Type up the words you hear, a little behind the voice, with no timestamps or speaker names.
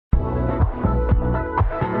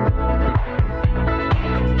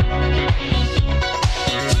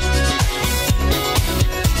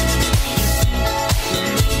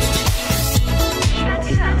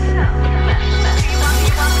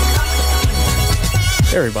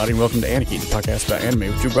Hey everybody, welcome to Aniki, the podcast about anime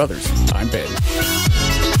with two brothers. I'm Ben.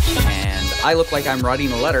 And I look like I'm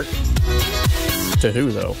writing a letter. To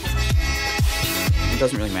who, though? It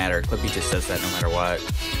doesn't really matter. Clippy just says that no matter what.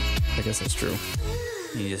 I guess that's true.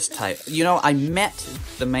 You just type. You know, I met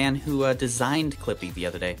the man who designed Clippy the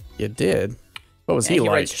other day. You did? What was And he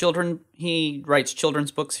like? He writes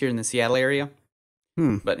children's books here in the Seattle area.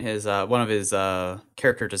 But his one of his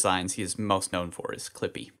character designs he's most known for is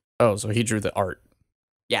Clippy. Oh, so he drew the art.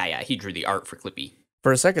 Yeah, he drew the art for Clippy.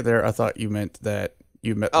 For a second there, I thought you meant that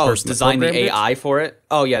you met the person that designed the programmed it? AI for it?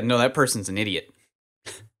 Oh, yeah, no, that person's an idiot.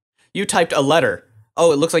 You typed a letter.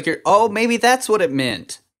 Oh, it looks like you're... Oh, maybe that's what it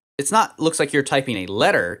meant. It's not looks like you're typing a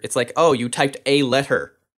letter. It's like, oh, you typed a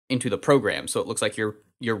letter into the program, so it looks like you're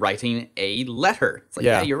writing a letter. It's like,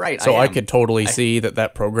 yeah you're right. So I could totally see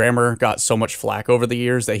that programmer got so much flack over the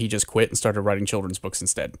years that he just quit and started writing children's books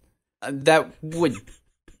instead. That would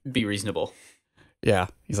be reasonable. Yeah,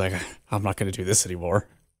 he's like, I'm not going to do this anymore.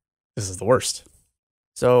 This is the worst.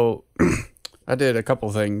 So I did a couple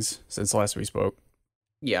things since last we spoke.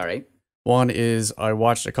 Yeah, right. One is I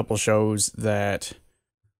watched a couple shows that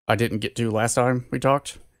I didn't get to last time we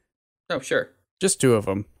talked. Oh, sure. Just two of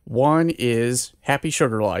them. One is Happy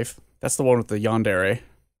Sugar Life. That's the one with the yandere.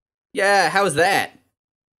 Yeah, how's that?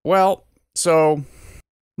 Well, so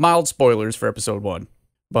mild spoilers for episode 1.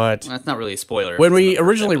 But well, that's not really a spoiler. When we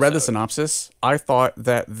originally read the synopsis, I thought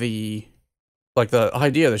that the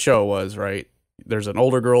idea of the show was, right, there's an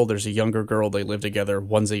older girl, there's a younger girl, they live together,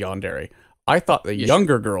 one's a yandere. I thought the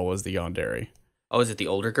younger girl was the yandere. Oh, is it the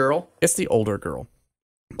older girl? It's the older girl.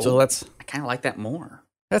 Oh, so I kind of like that more.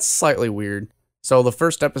 That's slightly weird. So the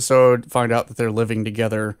first episode, find out that they're living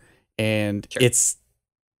together, and it's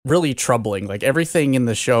really troubling. Like, everything in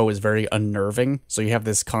the show is very unnerving, so you have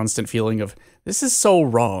this constant feeling of, this is so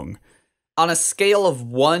wrong. On a scale of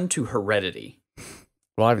 1 to Heredity.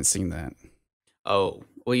 Well, I haven't seen that. Oh,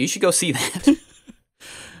 well, you should go see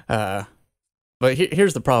that. But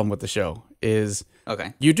here's the problem with the show, is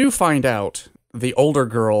you do find out the older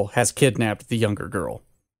girl has kidnapped the younger girl.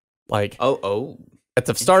 Like, at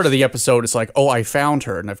the start of the episode, it's like, oh, I found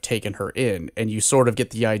her and I've taken her in. And you sort of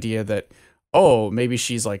get the idea that, oh, maybe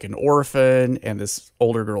she's like an orphan and this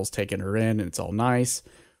older girl's taken her in and it's all nice.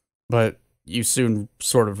 But you soon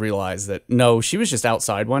sort of realize that, no, she was just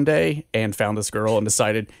outside one day and found this girl and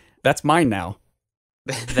decided, that's mine now.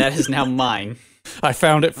 That is now mine. I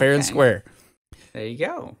found it fair and square. There you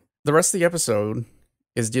go. The rest of the episode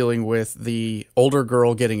is dealing with the older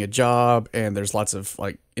girl getting a job, and there's lots of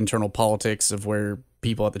like internal politics of where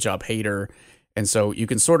people at the job hate her. And so you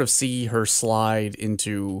can sort of see her slide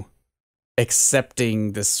into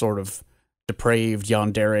accepting this sort of depraved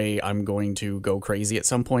yandere, I'm going to go crazy at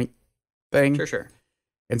some point thing. Sure.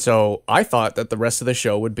 And so I thought that the rest of the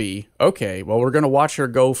show would be, okay, well, we're going to watch her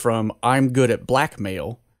go from I'm good at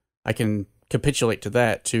blackmail, I can capitulate to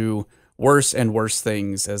that, to worse and worse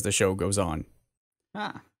things as the show goes on.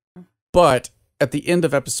 But at the end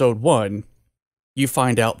of episode 1, you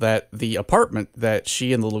find out that the apartment that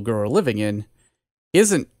she and the little girl are living in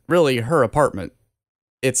isn't really her apartment.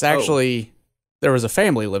 It's actually, there was a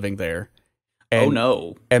family living there. And, oh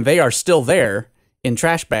no. And they are still there in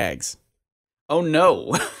trash bags. Oh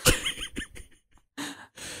no.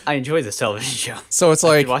 I enjoy this television show. So it's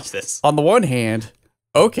like, watch this. On the one hand,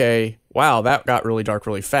 okay, wow, that got really dark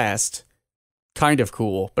really fast. Kind of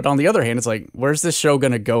cool. But on the other hand, it's like, where's this show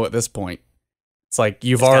going to go at this point? It's like,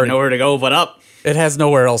 it's got nowhere to go but up. It has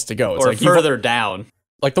nowhere else to go. It's or like further down.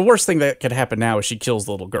 Like, the worst thing that could happen now is she kills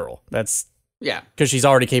the little girl. That's... Yeah. Because she's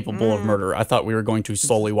already capable of murder. I thought we were going to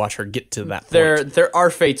slowly watch her get to that point. There are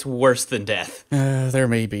fates worse than death. There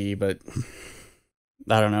may be, but...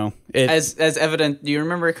 I don't know. As evident, do you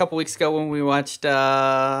remember a couple weeks ago when we watched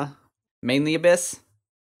Mainly Abyss?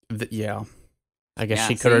 Yeah. I guess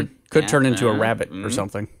she could turn into a rabbit or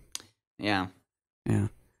something. Yeah. Yeah.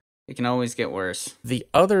 It can always get worse. The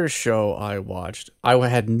other show I watched, I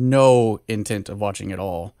had no intent of watching at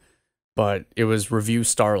all, but it was Revue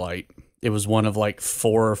Starlight. It was one of like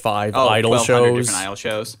 4 or 5 idol shows. Different idol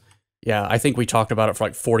shows. Yeah, I think we talked about it for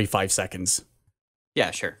like 45 seconds.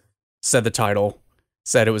 Yeah, sure. Said the title,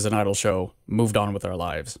 said it was an idol show, moved on with our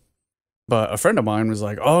lives. But a friend of mine was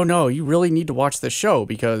like, oh no, you really need to watch this show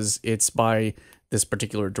because it's by this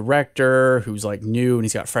particular director who's like new and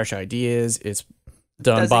he's got fresh ideas. It's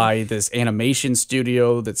done by this animation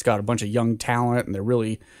studio that's got a bunch of young talent and they're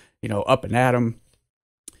really, up and at 'em.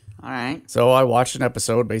 All right. So I watched an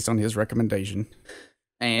episode based on his recommendation.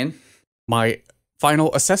 And? My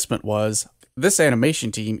final assessment was, this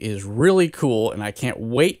animation team is really cool and I can't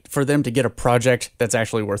wait for them to get a project that's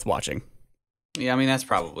actually worth watching. Yeah, I mean, that's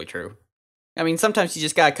probably true. I mean, sometimes you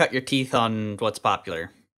just gotta cut your teeth on what's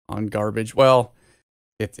popular. On garbage. Well,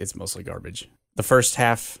 it's mostly garbage. The first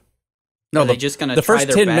half. No, Are they just gonna the try first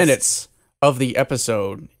their 10 best? minutes of the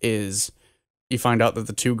episode is you find out that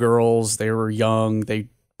the two girls, they were young. They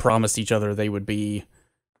promised each other they would be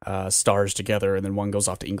stars together, and then one goes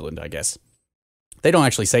off to England, I guess. They don't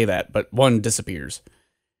actually say that, but one disappears.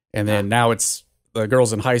 And then now it's the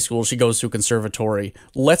girl's in high school. She goes to a conservatory.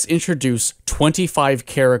 Let's introduce 25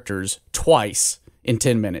 characters twice in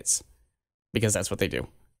 10 minutes because that's what they do.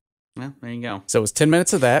 Well, there you go. So it was 10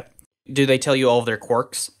 minutes of that. Do they tell you all of their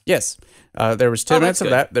quirks? Yes. There was 10 minutes of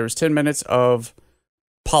good. that. There was 10 minutes of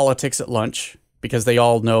politics at lunch because they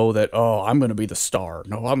all know that, oh, I'm going to be the star.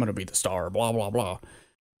 No, I'm going to be the star, blah, blah, blah.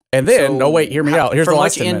 And then, So, wait, hear me out. Here's the from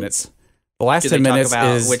last which 10 end- minutes. The last Do 10 they talk minutes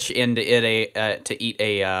about is... which end to eat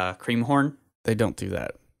a cream horn? They don't do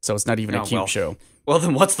that. So it's not even a Oh, cute well. show. Well,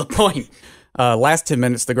 then what's the point? Last 10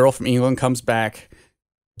 minutes, the girl from England comes back.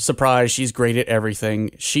 Surprise, she's great at everything.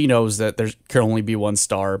 She knows that there can only be one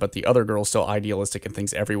star, but the other girl's still idealistic and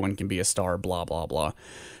thinks everyone can be a star, blah, blah, blah.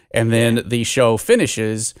 And then the show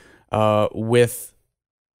finishes with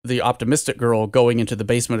the optimistic girl going into the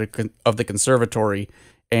basement of the conservatory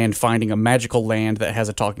and finding a magical land that has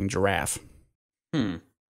a talking giraffe. Well,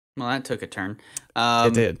 that took a turn.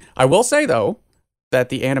 It did. I will say, though, that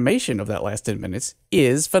the animation of that last 10 minutes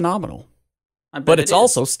is phenomenal. I bet But it it's is.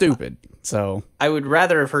 also stupid. So I would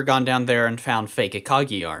rather have her gone down there and found fake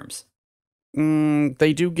Akagi arms.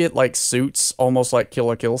 they do get like suits, almost like Kill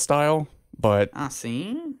la Kill style. But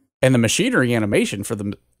See? and the machinery animation for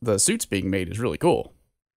the suits being made is really cool.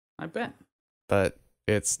 I bet. But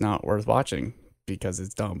it's not worth watching because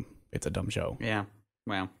it's dumb. It's a dumb show. Yeah.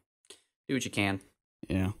 Well, do what you can.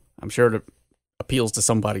 Yeah, I'm sure it appeals to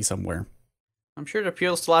somebody somewhere. I'm sure it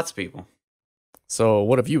appeals to lots of people. So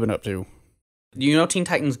what have you been up to? Do you know Teen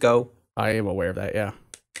Titans Go? I am aware of that. Yeah.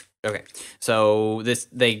 Okay. So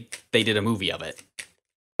they did a movie of it.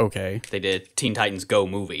 Okay. They did Teen Titans Go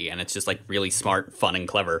movie, and it's just like really smart, fun, and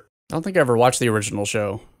clever. I don't think I ever watched the original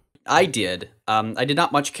show. I did. I did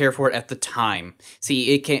not much care for it at the time.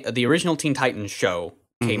 See, the original Teen Titans show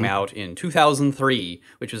came out in 2003,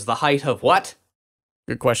 which was the height of what?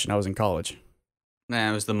 Good question. I was in college.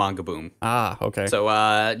 Nah, it was the manga boom. Ah, okay. So,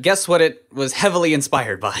 guess what it was heavily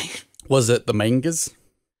inspired by? Was it the mangas?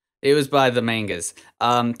 It was by the mangas,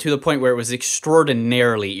 to the point where it was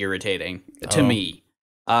extraordinarily irritating to me.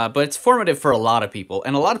 But it's formative for a lot of people,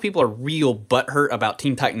 and a lot of people are real butthurt about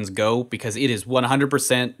Teen Titans Go because it is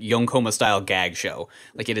 100% Yonkoma-style gag show.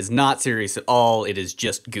 Like, it is not serious at all, it is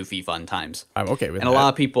just goofy fun times. I'm okay with that. And a lot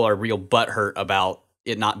of people are real butthurt about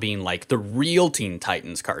it not being like the real Teen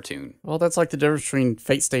Titans cartoon. Well, that's like the difference between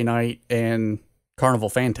Fate Stay Night and Carnival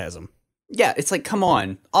Phantasm. Yeah, it's like, come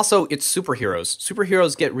on. Also, it's superheroes.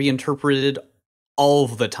 Superheroes get reinterpreted all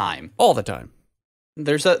the time. All the time.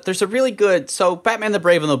 There's a really good, so Batman the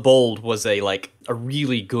Brave and the Bold was a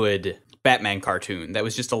really good Batman cartoon that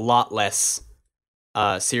was just a lot less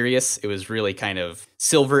serious. It was really kind of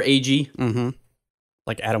Silver Agey. Mm-hmm.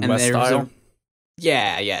 Like Adam And West there's style.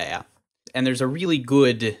 Yeah. And there's a really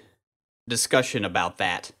good discussion about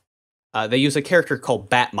that. They use a character called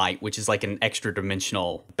Batmite, which is like an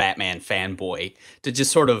extra-dimensional Batman fanboy, to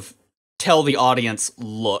just sort of tell the audience,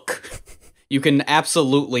 look, you can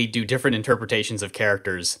absolutely do different interpretations of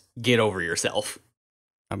characters. Get over yourself.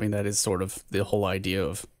 I mean, that is sort of the whole idea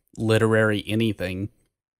of literary anything.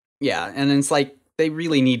 Yeah, and it's like, they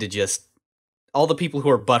really need to just... All the people who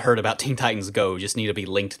are butthurt about Teen Titans Go just need to be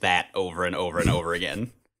linked that over and over and over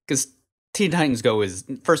again. Because Teen Titans Go is,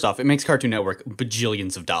 first off, it makes Cartoon Network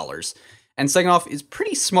bajillions of dollars. And second off, is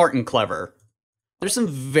pretty smart and clever. There's some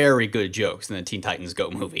very good jokes in the Teen Titans Go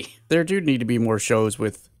movie. There do need to be more shows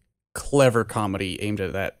with clever comedy aimed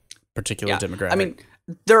at that particular demographic. I mean,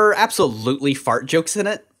 there are absolutely fart jokes in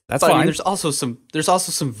it. That's but fine. I mean, there's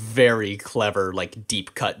also some very clever, like,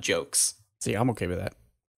 deep cut jokes. See, I'm okay with that.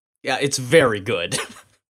 Yeah, it's very good.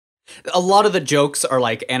 A lot of the jokes are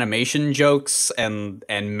like animation jokes and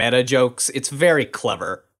meta jokes. It's very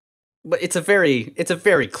clever. But it's a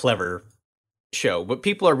very clever show. But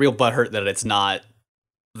people are real butthurt that it's not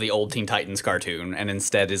the old Teen Titans cartoon and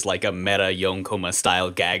instead is like a meta Yonkoma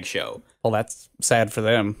style gag show. Well, that's sad for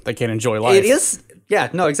them. They can't enjoy life. It is. Yeah,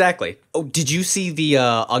 no, exactly. Oh, did you see the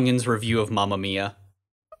Onion's review of Mamma Mia?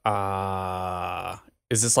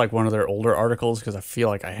 Is this like one of their older articles? Because I feel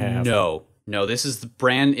like I have. No, this is the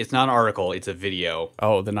brand. It's not an article. It's a video.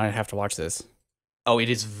 Oh, then I have to watch this. Oh, it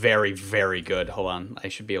is very, very good. Hold on. I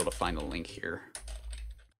should be able to find the link here.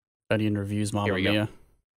 Onion reviews Mamma Here we go. Mia.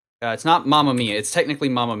 It's not Mamma Mia. It's technically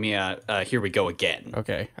Mamma Mia. Here we go again.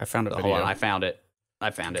 Okay, I found a So video. hold on. I found it. I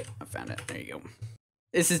found it. There you go.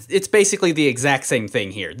 It's basically the exact same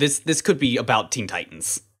thing here. This could be about Teen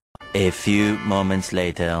Titans. A few moments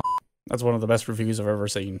later. That's one of the best reviews I've ever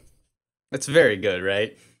seen. It's very good,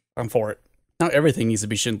 right? I'm for it. Not everything needs to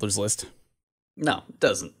be Schindler's List. No, it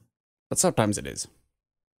doesn't. But sometimes it is.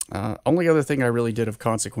 Only other thing I really did of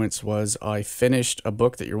consequence was I finished a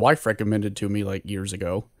book that your wife recommended to me like years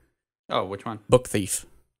ago. Oh, which one? Book Thief.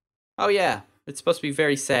 Oh, yeah. It's supposed to be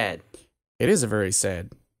very sad. It is a very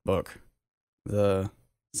sad book. The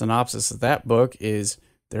synopsis of that book is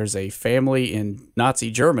there's a family in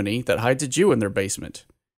Nazi Germany that hides a Jew in their basement.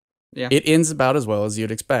 Yeah. It ends about as well as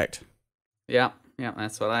you'd expect. Yeah,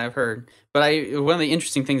 that's what I have heard. But one of the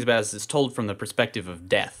interesting things about it is it's told from the perspective of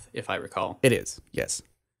death, if I recall. It is, yes.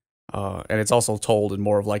 And it's also told in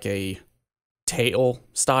more of like a tale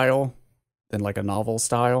style than like a novel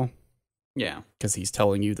style. Yeah. Because he's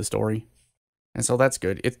telling you the story. And so that's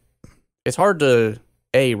good. It's hard to,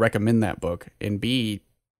 A, recommend that book, and B,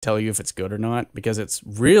 tell you if it's good or not, because it's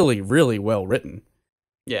really, really well written.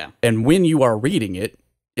 Yeah. And when you are reading it,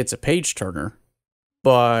 it's a page turner.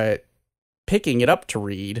 But picking it up to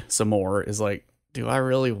read some more is like, do I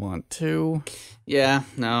really want to? Yeah,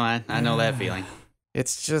 no, I know that feeling.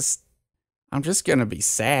 It's just, I'm just going to be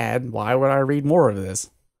sad. Why would I read more of this?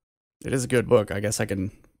 It is a good book. I guess I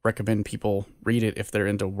can recommend people read it if they're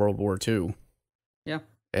into World War II. Yeah.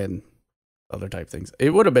 And other type things.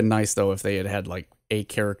 It would have been nice, though, if they had had, like, a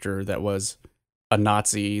character that was a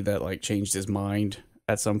Nazi that, like, changed his mind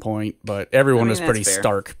at some point. But everyone was pretty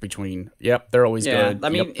stark between, yep, they're always good. I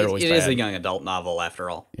mean, they're always it bad. is a young adult novel, after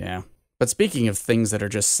all. Yeah. But speaking of things that are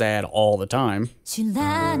just sad all the time...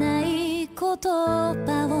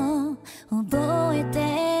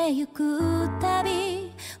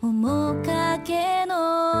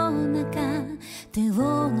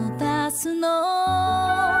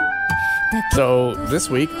 So this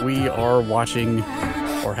week we are watching,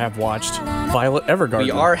 or have watched, Violet Evergarden.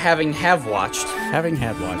 We are have watched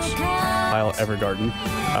Violet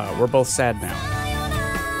Evergarden. We're both sad now,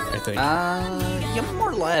 I think. Yeah,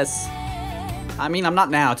 more or less. I mean, I'm not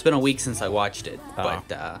now. It's been a week since I watched it, but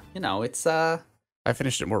it's I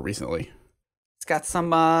finished it more recently. It's got some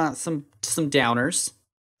downers.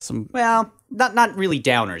 Well, not really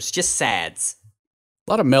downers, just sads.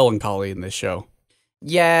 A lot of melancholy in this show.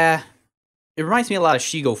 Yeah, it reminds me a lot of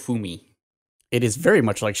Shigo Fumi. It is very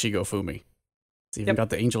much like Shigo Fumi. It's even got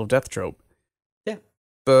the Angel of Death trope. Yeah.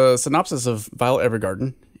 The synopsis of Violet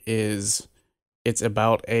Evergarden is it's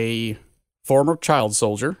about a former child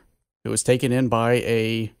soldier who was taken in by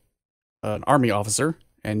an army officer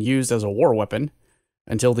and used as a war weapon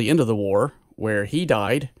until the end of the war, where he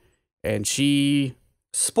died, and she...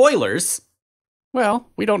 Spoilers? Well,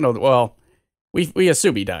 we don't know. Well, we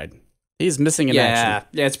assume he died. He's missing in action.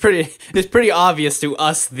 Yeah, it's pretty obvious to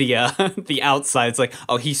us, the outside. It's like,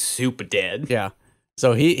 oh, he's super dead. Yeah.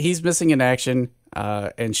 So he's missing in action,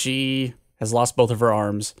 and she has lost both of her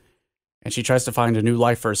arms, and she tries to find a new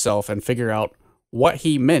life for herself and figure out what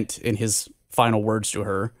he meant in his final words to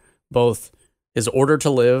her, both his order to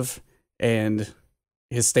live and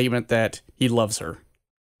his statement that he loves her.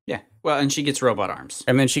 Yeah. Well, and she gets robot arms.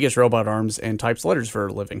 And then she gets robot arms and types letters for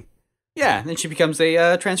a living. Yeah, then she becomes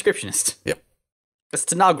a transcriptionist. Yep. A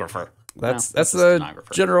stenographer. That's the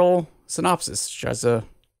general synopsis. She tries to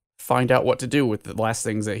find out what to do with the last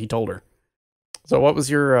things that he told her. So what was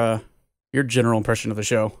your general impression of the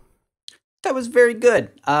show? That was very good.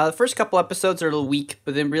 The first couple episodes are a little weak,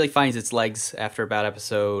 but then really finds its legs after about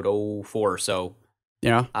episode 04 or so.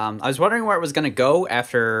 Yeah. I was wondering where it was going to go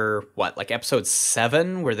after, like episode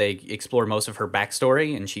 7, where they explore most of her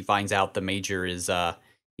backstory, and she finds out the Major is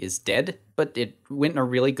dead, but it went in a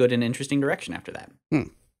really good and interesting direction after that.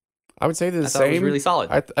 I would say the same. It was really solid.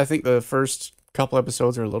 I think the first couple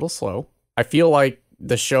episodes are a little slow. I feel like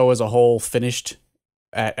the show as a whole finished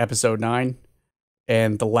at episode 9,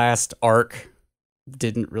 and the last arc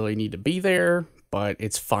didn't really need to be there, but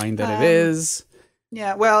it's fine that it is.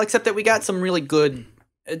 Yeah, well, except that we got some really good,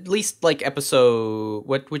 at least like episode,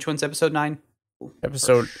 which one's episode 9?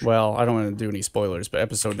 Well, I don't want to do any spoilers, but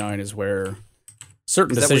episode 9 is where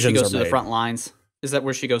certain decisions are made. Is that where she goes to the front lines? Is that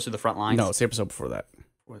where she goes to the front lines? No, it's the episode before that.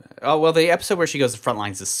 Oh, well, the episode where she goes to the front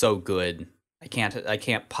lines is so good. I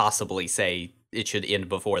can't possibly say it should end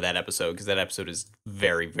before that episode, because that episode is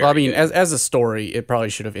very, very well, I mean, good. as a story, it probably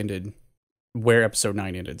should have ended where episode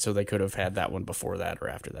 9 ended, so they could have had that one before that or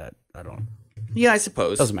after that. I don't know. Yeah, I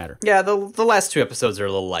suppose. Doesn't matter. Yeah, the last 2 episodes are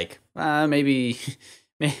a little like, maybe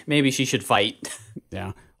she should fight.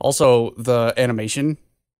 Yeah. Also, the animation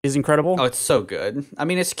is incredible. Oh, it's so good. I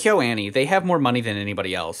mean, it's KyoAni. They have more money than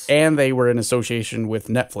anybody else. And they were in association with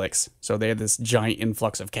Netflix, so they had this giant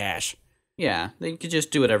influx of cash. Yeah, they could just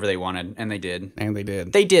do whatever they wanted, and they did. And they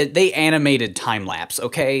did. They animated time-lapse,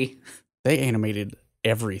 okay? They animated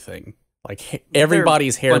everything. Like,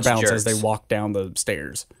 everybody's hair bunch of bounce as they jerks. walk down the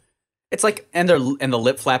stairs. It's like, and the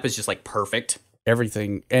lip flap is just, like, perfect.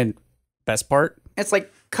 Everything. And best part, It's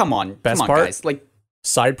like, come on, Best come on, part? guys. Like,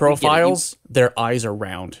 side profiles, their eyes are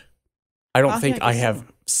round. I don't think yeah, I I guess have so.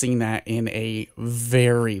 seen that in a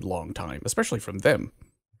very long time, especially from them.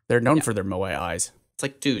 They're known for their moe eyes. it's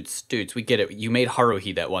like, dudes, we get it. You made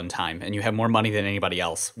Haruhi that one time, and you have more money than anybody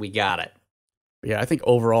else. We got it. Yeah, I think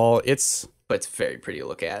overall it's... But it's very pretty to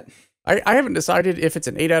look at. I haven't decided if it's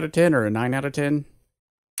an 8 out of 10 or a 9 out of 10.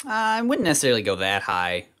 I wouldn't necessarily go that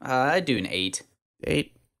high. I'd do an 8.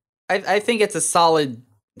 8. I think it's a solid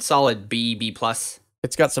B plus.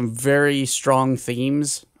 It's got some very strong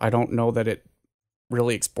themes. I don't know that it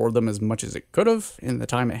really explored them as much as it could have in the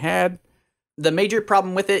time it had. The major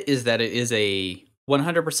problem with it is that it is a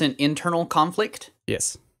 100% internal conflict,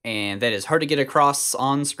 Yes. and that is hard to get across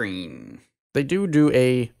on screen. They do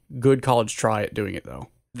a good college try at doing it, though.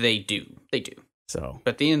 They do. So,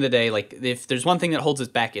 But at the end of the day, like, if there's one thing that holds us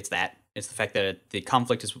back, it's that. It's the fact that the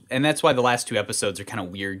conflict is... And that's why the last 2 episodes are kind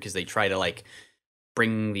of weird, because they try to, like,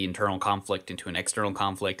 bring the internal conflict into an external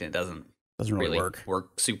conflict, and it doesn't doesn't really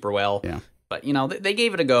work super well. Yeah. But, you know, they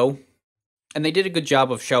gave it a go, and they did a good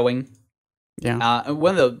job of showing. Yeah. And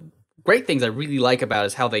one of the great things I really like about it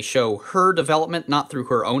is how they show her development, not through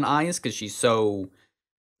her own eyes, because she's so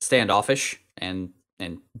standoffish and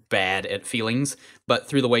bad at feelings, but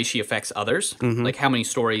through the way she affects others. Mhm. Like, how many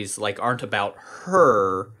stories like aren't about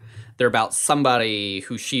her, they're about somebody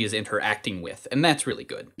who she is interacting with, and that's really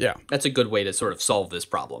good. Yeah. That's a good way to sort of solve this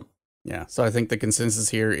problem. Yeah. So I think the consensus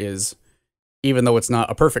here is, even though it's not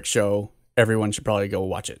a perfect show, everyone should probably go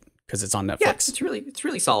watch it because it's on Netflix. Yeah, it's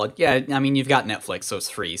really solid. Yeah, I mean, you've got Netflix, so it's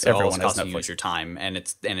free, so Everyone all it has costs you Netflix. is your time, and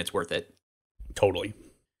it's worth it. Totally.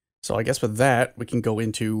 So I guess with that, we can go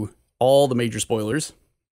into all the major spoilers.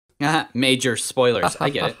 Major spoilers. I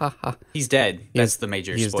get it. He's dead. That's the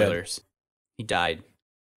major he is dead. spoilers. He died.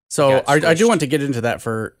 So Got I do squished. want to get into that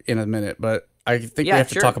in a minute, but I think Yeah, we have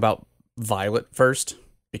to sure. talk about Violet first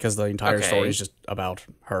because the entire Okay. story is just about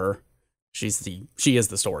her. She is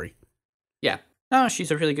the story. Yeah. No, she's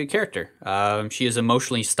a really good character. She is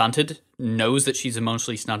emotionally stunted, knows that she's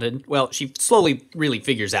emotionally stunted. Well, she slowly really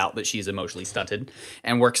figures out that she's emotionally stunted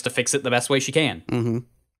and works to fix it the best way she can. Mm-hmm.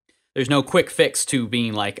 There's no quick fix to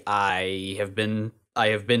being like, I have been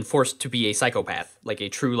forced to be a psychopath, like a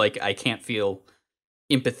true, like, I can't feel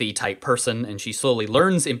empathy type person, and she slowly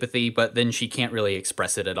learns empathy, but then she can't really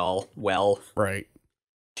express it at all well. Right.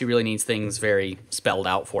 She really needs things very spelled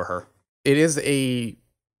out for her. It is a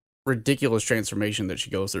ridiculous transformation that she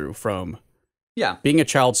goes through from Yeah. being a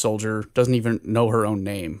child soldier, doesn't even know her own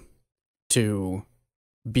name, to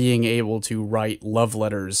being able to write love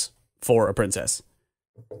letters for a princess.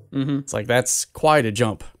 Mm-hmm. It's like, that's quite a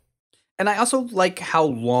jump. And I also like how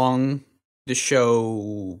long the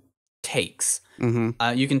show takes.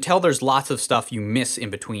 Mm-hmm. You can tell there's lots of stuff you miss in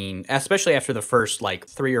between, especially after the first, like,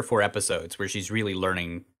 3 or 4 episodes where she's really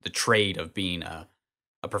learning the trade of being a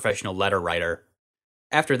professional letter writer.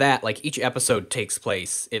 After that, like, each episode takes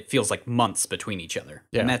place, it feels like months between each other.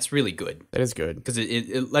 Yeah. And that's really good. That is good. Because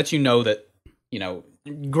it lets you know that, you know,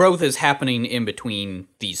 growth is happening in between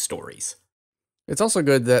these stories. It's also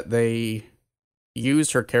good that they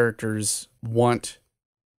used her character's want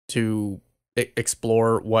to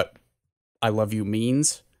explore what I love you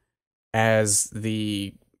means as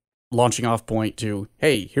the launching off point to,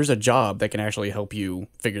 hey, here's a job that can actually help you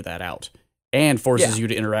figure that out, and forces you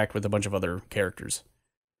to interact with a bunch of other characters.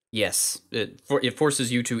 Yes, it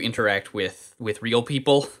forces you to interact with real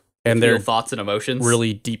people And with real their thoughts and emotions.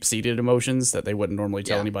 really deep-seated emotions that they wouldn't normally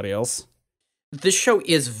tell Yeah. anybody else. This show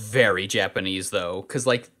is very Japanese, though, because,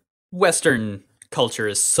 like, Western culture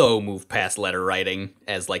is so moved past letter writing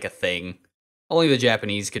as, like, a thing. Only the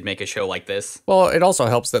Japanese could make a show like this. Well, it also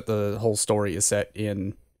helps that the whole story is set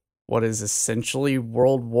in what is essentially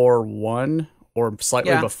World War I or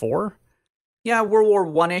slightly Yeah. before. Yeah, World War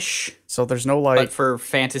One-ish, So there's no, but like, for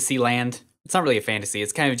fantasy land. It's not really a fantasy.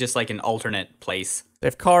 It's kind of just like an alternate place. they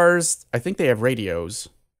have cars. I think they have radios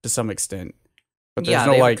to some extent. But there's Yeah,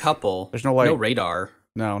 no, they like, have a couple. there's no, like, no radar.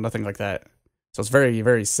 no, nothing like that. So it's very,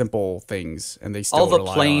 very simple things, and they still All the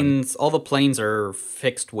rely on planes are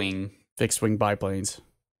fixed wing. fixed wing biplanes.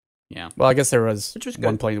 Yeah. Well, I guess there was Which was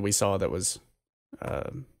one good. plane that we saw that was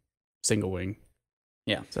single wing.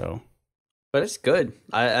 Yeah. So But it's good.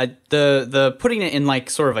 The putting it in like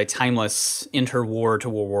sort of a timeless interwar to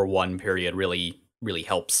World War One period really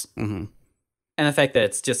helps. Mm-hmm. And the fact that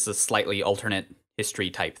it's just a slightly alternate history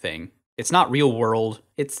type thing. It's not real world.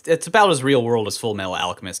 It's about as real world as Full Metal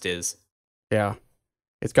Alchemist is. Yeah.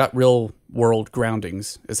 It's got real world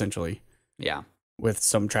groundings, essentially. Yeah. With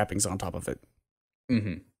some trappings on top of it.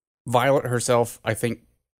 Mm-hmm. Violet herself, I think,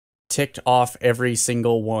 ticked off every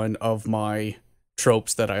single one of my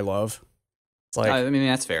tropes that I love. It's like, I mean,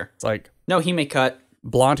 that's fair. It's like no Hime cut,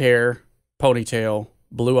 blonde hair, ponytail,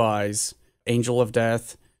 blue eyes, angel of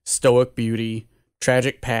death, stoic beauty,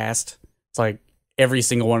 tragic past. It's like every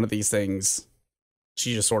single one of these things,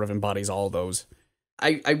 she just sort of embodies all of those.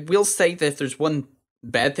 I will say that if there's one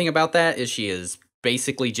bad thing about that is she is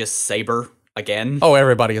basically just Saber again. Oh,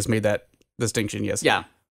 everybody has made that distinction, yes. Yeah.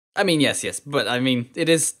 I mean, yes, but I mean, it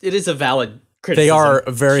is a valid criticism. They are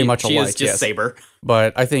very much alike, She is just yes. Saber.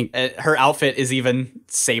 But I think her outfit is even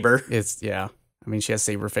Saber. Yeah. I mean, she has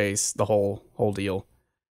Saber face, the whole deal.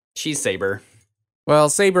 She's Saber. Well,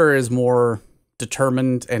 Saber is more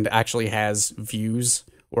determined and actually has views,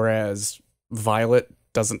 whereas Violet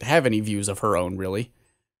doesn't have any views of her own, really.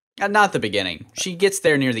 Not at the beginning. She gets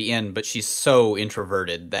there near the end, but she's so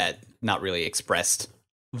introverted that not really expressed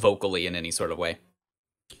vocally in any sort of way.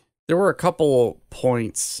 There were a couple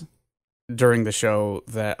points during the show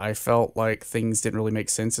that I felt like things didn't really make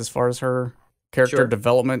sense as far as her character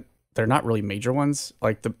development. They're not really major ones.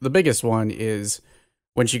 Like the biggest one is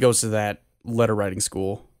when she goes to that letter writing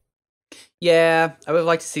school. Yeah, I would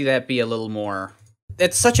like to see that be a little more.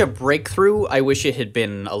 It's such a breakthrough. I wish it had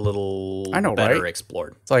been a little better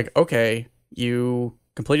explored. It's like, okay, you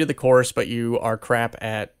completed the course, but you are crap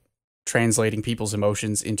at translating people's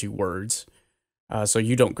emotions into words. So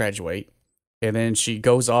you don't graduate. And then she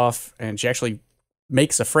goes off and she actually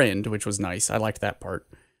makes a friend, which was nice. I liked that part.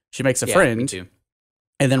 She makes a friend me too.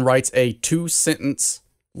 And then writes a 2-sentence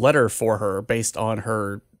letter for her based on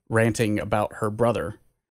her ranting about her brother.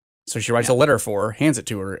 So she writes a letter for her, hands it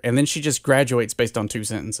to her, and then she just graduates based on 2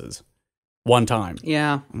 sentences. One time.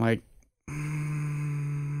 Yeah. I'm like,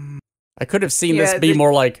 I could have seen this be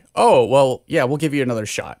more like, oh, well, yeah, we'll give you another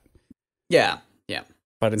shot. Yeah.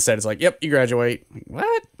 But instead it's like, yep, you graduate. Like,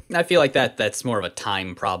 what? I feel like that's more of a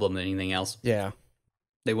time problem than anything else. Yeah.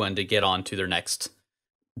 They wanted to get on to their next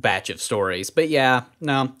batch of stories. But yeah,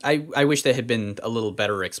 no, I wish that had been a little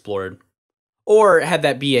better explored. Or had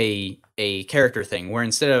that be a character thing, where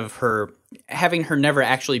instead of having her never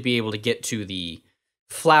actually be able to get to the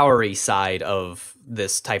flowery side of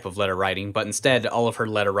this type of letter writing, but instead all of her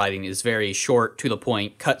letter writing is very short, to the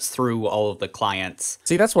point, cuts through all of the clients.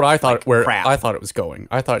 See, that's what I thought, like I thought it was going.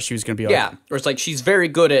 I thought she was going to be like... Yeah, or it's like she's very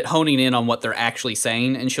good at honing in on what they're actually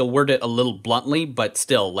saying, and she'll word it a little bluntly, but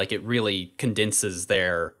still, like, it really condenses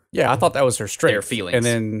their... Yeah, I thought that was her strength. Their feelings. And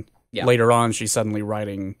then later on, she's suddenly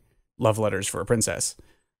writing love letters for a princess.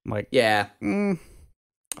 I'm like... Yeah.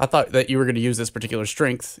 I thought that you were going to use this particular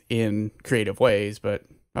strength in creative ways, but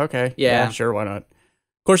okay. Yeah, sure, why not?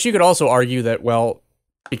 Of course, you could also argue that, well,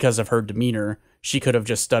 because of her demeanor, she could have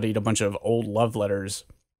just studied a bunch of old love letters.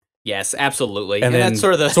 Yes, absolutely. And then that's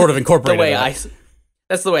sort of incorporated the way that.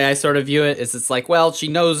 That's the way I sort of view it, is it's like, well, she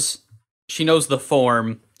knows the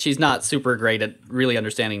form. She's not super great at really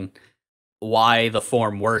understanding why the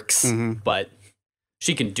form works, but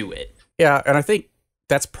she can do it. Yeah, and I think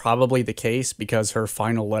that's probably the case because her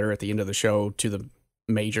final letter at the end of the show to the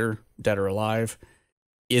Major, dead or alive,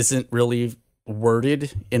 isn't really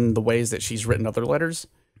worded in the ways that she's written other letters.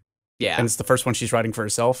 Yeah. And it's the first one she's writing for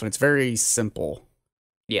herself, and it's very simple.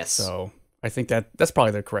 Yes. So I think that's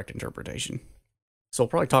probably the correct interpretation. So we'll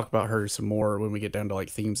probably talk about her some more when we get down to like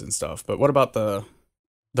themes and stuff. But what about the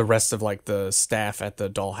rest of like the staff at the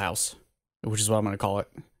dollhouse, which is what I'm going to call it?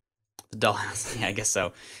 The dollhouse. Yeah, I guess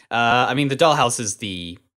so. I mean, the dollhouse is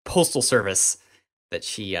the postal service that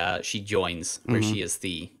she joins, where she is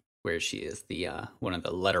the one of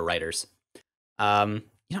the letter writers. I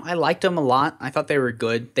liked them a lot. I thought they were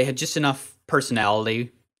good. They had just enough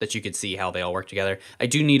personality that you could see how they all work together. I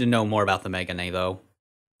do need to know more about the Megane, though.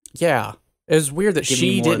 Yeah, it was weird that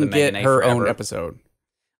she didn't get her own episode.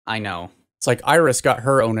 I know. It's like Iris got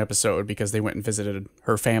her own episode because they went and visited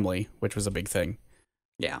her family, which was a big thing.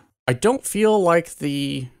 Yeah. I don't feel like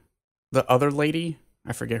the other lady,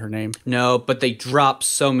 I forget her name. No, but they drop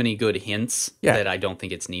so many good hints that I don't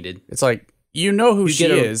think it's needed. It's like, you know who she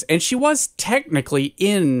is, and she was technically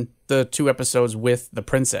in the 2 episodes with the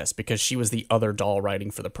princess because she was the other doll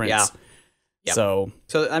writing for the prince. Yeah. Yep. So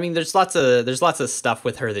I mean, there's lots of stuff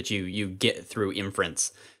with her that you get through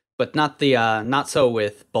inference, but not so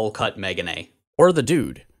with Bowl Cut Megane or the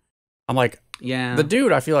dude. I'm like, Yeah. The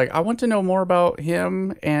dude, I feel like I want to know more about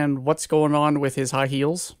him and what's going on with his high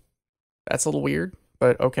heels. That's a little weird,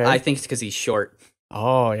 but okay. I think it's because he's short.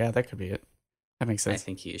 Oh, yeah, that could be it. That makes I sense.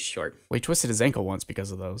 think he is short. Well, he twisted his ankle once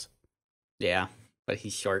because of those. Yeah, but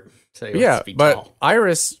he's short, so he Yeah, wants to be but tall.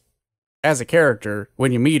 Iris, as a character,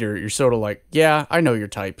 when you meet her, you're sort of like, yeah, I know your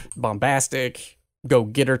type. Bombastic,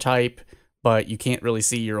 go-getter type, but you can't really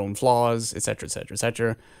see your own flaws, etc., etc.,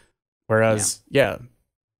 etc. Whereas, yeah,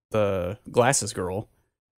 the glasses girl,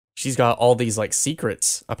 she's got all these like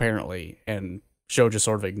secrets apparently, and Show just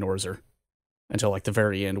sort of ignores her until like the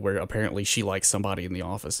very end, where apparently she likes somebody in the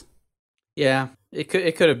office. Yeah, it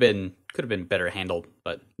could have been better handled,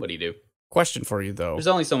 but what do you do? Question for you though: There's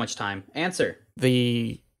only so much time. Answer.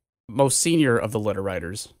 the most senior of the letter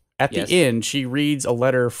writers, at Yes. the end, she reads a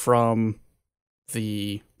letter from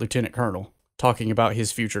the lieutenant colonel talking about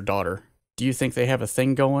his future daughter. Do you think they have a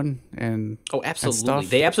thing going? And Oh, absolutely. stuff?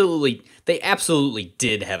 They absolutely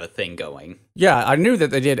did have a thing going. yeah, I knew that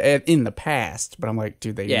they did in the past, but I'm like,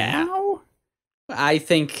 do they Yeah. now? I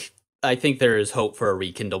think there is hope for a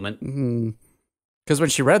rekindlement. Because when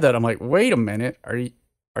she read that, I'm like, wait a minute, are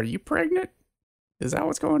you pregnant? Is that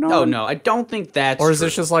what's going on? Oh no, I don't think that's. Or is true.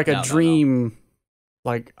 this just like a No, no, no. dream?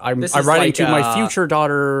 Like I'm This writing is to like, my future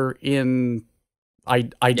daughter in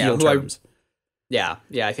ideal who I- terms. Yeah,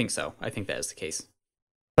 I think so. I think that is the case.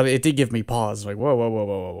 But it did give me pause. Like,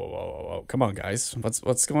 whoa. Come on, guys.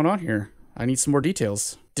 What's going on here? I need some more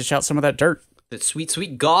details. Dish out some of that dirt. That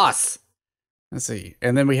sweet goss. Let's see.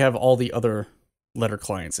 And then we have all the other letter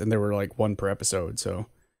clients, and there were like one per episode. So,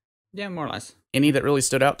 Yeah, more or less. any that really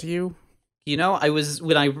stood out to you? You know,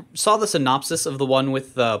 when I saw the synopsis of the one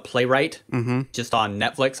with the playwright just on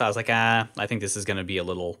Netflix, I was like, I think this is going to be a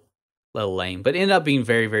little lame, but it ended up being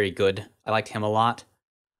very, very good. I liked him a lot.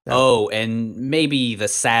 Yeah. Oh, and maybe the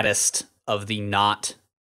saddest of the not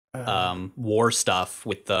war stuff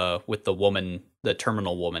with the woman, the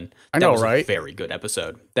terminal woman. I That know, was right? A very good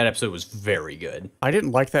episode. That episode was very good. I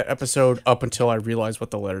didn't like that episode up until I realized what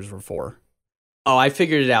the letters were for. Oh, I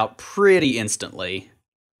figured it out pretty instantly.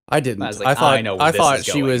 I didn't. I was like, I thought I know where this is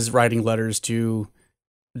she going. was writing letters to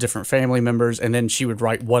different family members, and then she would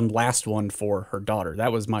write one last one for her daughter.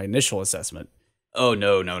 That was my initial assessment. Oh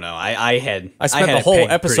no! I spent had the it whole pegged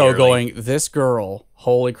pretty episode early. going, this girl,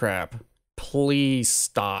 holy crap, please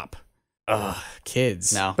stop. Ugh,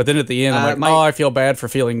 kids. No. But then at the end, I'm like, I feel bad for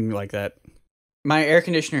feeling like that. My air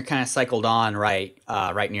conditioner kind of cycled on right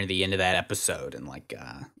near the end of that episode, and like,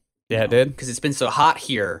 Yeah, it did. because it's been so hot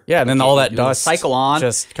here. Yeah, and then all that it'll dust cycle on,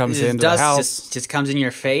 just comes this into the dust house. just comes in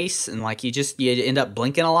your face, and like you end up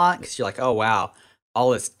blinking a lot because you're like, oh wow,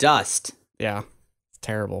 all this dust. Yeah, it's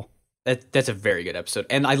terrible. That's a very good episode,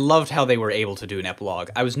 and I loved how they were able to do an epilogue.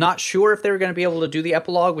 I was not sure if they were going to be able to do the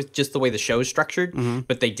epilogue with just the way the show is structured,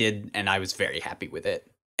 but they did, and I was very happy with it.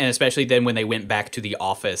 And especially then when they went back to the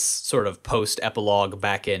office, sort of post epilogue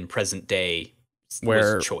back in present day,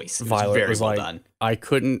 Where was choice. It Violet was very was well like, done. I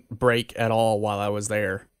couldn't break at all while I was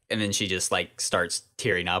there. And then she just like starts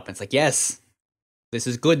tearing up, and it's like, yes, this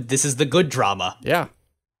is good. This is the good drama. Yeah,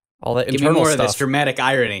 all that Give me internal more stuff. of this dramatic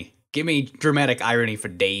irony. Give me dramatic irony for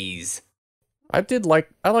days. I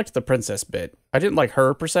liked the princess bit. I didn't like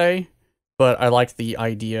her per se, but I liked the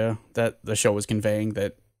idea that the show was conveying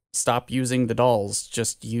that stop using the dolls,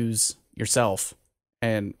 just use yourself,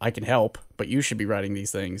 and I can help, but you should be writing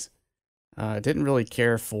these things. I didn't really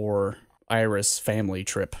care for Iris' family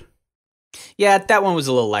trip. Yeah, that one was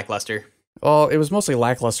a little lackluster. Well, it was mostly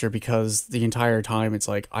lackluster because the entire time it's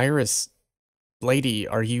like, Iris, lady,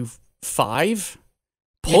 are you 5?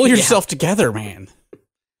 Pull Yeah. yourself together, man.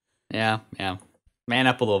 Yeah. Man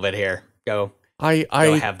up a little bit here. Go. I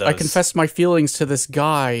have those. confessed my feelings to this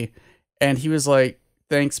guy, and he was like,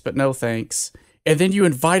 thanks, but no thanks. And then you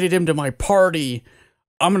invited him to my party.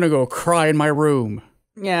 I'm gonna go cry in my room.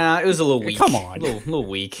 Yeah, it was a little weak. Come on. A little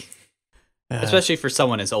weak. Especially for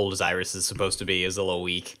someone as old as Iris is supposed to be, is a little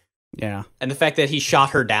weak. Yeah. And the fact that he shot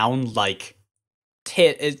her down like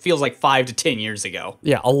it feels like 5 to 10 years ago.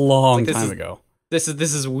 Yeah, a long This time is- ago. This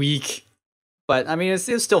is weak. But I mean,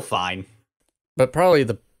 it's still fine. But probably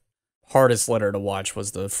the hardest letter to watch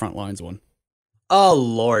was the Frontlines one. Oh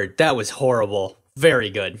lord, that was horrible. Very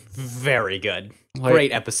good. Very good. Like-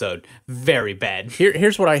 Great episode. Very bad.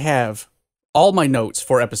 Here's what I have. All my notes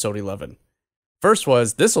for episode 11. First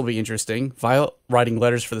was, this will be interesting. Violet writing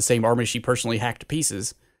letters for the same army she personally hacked to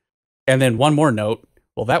pieces. And then one more note.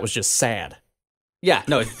 Well, that was just sad. Yeah,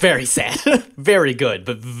 no, it's very sad. Very good,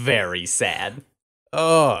 but very sad.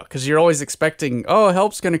 Oh, because you're always expecting,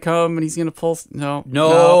 help's going to come and he's going to pull. No.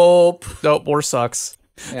 Nope. Nope, war sucks.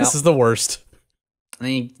 Yeah. This is the worst.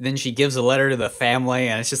 And then she gives a letter to the family,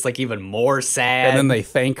 and it's just like even more sad. And then they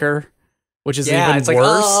thank her, which is yeah, even it's worse. like,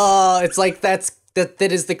 oh, it's like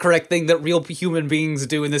that is the correct thing that real human beings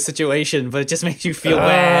do in this situation, but it just makes you feel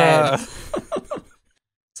bad.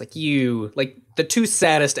 It's like the two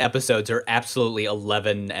saddest episodes are absolutely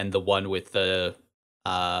 11 and the one with the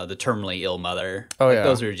terminally ill mother. Oh, like, yeah.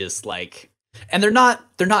 those are just like, and they're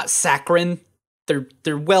not saccharine.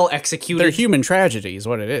 They're well executed. They're human tragedy is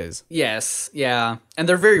what it is. Yes, yeah. And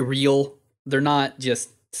they're very real. They're not just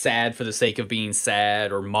sad for the sake of being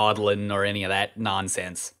sad or maudlin or any of that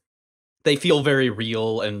nonsense. They feel very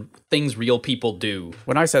real and things real people do.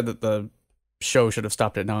 When I said that the show should have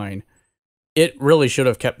stopped at 9, it really should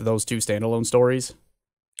have kept those two standalone stories.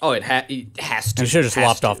 Oh, it has to. And should have just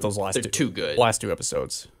lopped off those They're too good. last two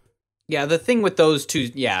episodes. Yeah, the thing with those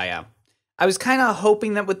two, yeah. I was kind of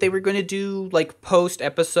hoping that what they were going to do, like post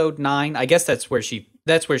episode 9, I guess that's where she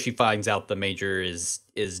finds out the Major is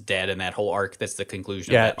dead in that whole arc. That's the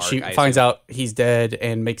conclusion of that arc. She finds out he's dead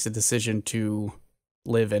and makes a decision to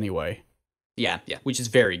live anyway. Yeah, which is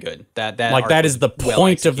very good. That is the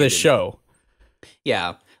point of this show.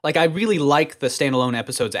 Yeah. Like, I really like the standalone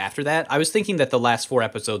episodes after that. I was thinking that the last 4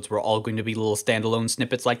 episodes were all going to be little standalone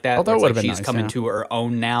snippets like that. Although it would have been she's nice, coming to her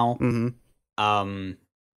own now. Mm-hmm.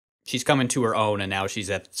 She's coming to her own, and now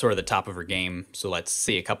she's at sort of the top of her game. So let's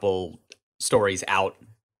see a couple stories out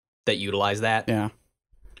that utilize that. Yeah.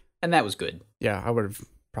 And that was good. Yeah, I would have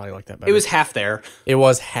probably liked that better. It was half there. It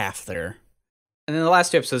was half there. And then the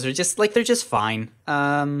last 2 episodes are just, like, they're just fine.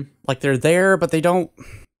 Like, they're there, but they don't...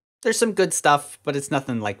 There's some good stuff, but it's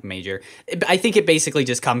nothing like major. I think it basically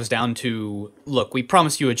just comes down to, look, we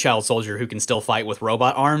promised you a child soldier who can still fight with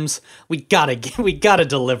robot arms. We gotta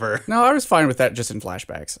deliver. No, I was fine with that just in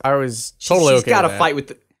flashbacks. I was totally She's okay gotta with that. fight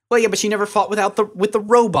with well, yeah, but she never fought with the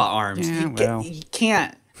robot arms. Yeah,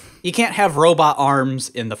 You can't have robot arms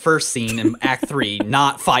in the first scene in Act 3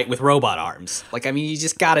 not fight with robot arms. Like, I mean, you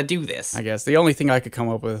just gotta do this. I guess the only thing I could come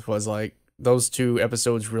up with was like, those 2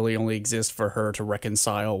 episodes really only exist for her to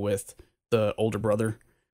reconcile with the older brother.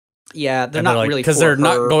 Yeah, they're not really because for they're her.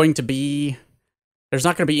 not going to be. There's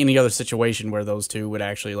not going to be any other situation where those 2 would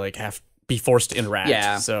actually like be forced to interact.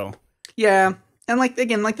 Yeah. So yeah, and like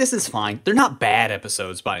again, like this is fine. They're not bad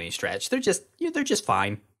episodes by any stretch. They're just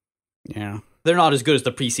fine. Yeah. They're not as good as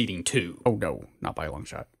the preceding 2. Oh no, not by a long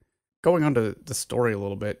shot. Going on to the story a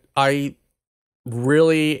little bit, I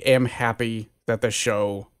really am happy that the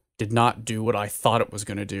show did not do what I thought it was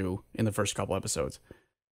going to do in the first couple episodes.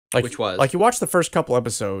 Like, Which was? Like, you watch the first couple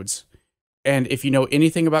episodes, and if you know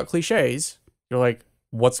anything about cliches, you're like,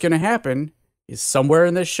 what's going to happen is somewhere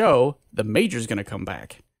in this show, the Major's going to come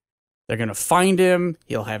back. They're going to find him,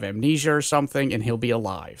 he'll have amnesia or something, and he'll be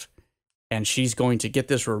alive. And she's going to get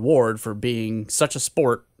this reward for being such a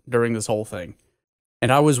sport during this whole thing.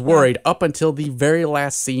 And I was worried up until the very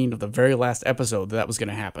last scene of the very last episode that was going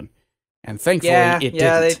to happen. And thankfully, it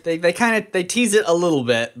didn't. They kind of tease it a little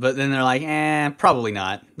bit, but then they're like, probably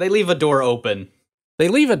not. They leave a door open. They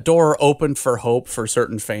leave a door open for hope for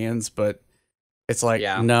certain fans, but it's like,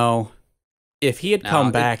 no. If he had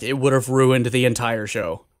come back, it would have ruined the entire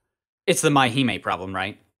show. It's the Maihime problem,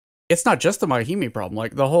 right? It's not just the Maihime problem.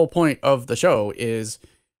 Like, the whole point of the show is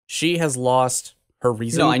she has lost her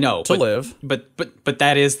reason to live. But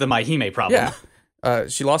that is the Maihime problem. Yeah.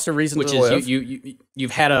 She lost her reason to live.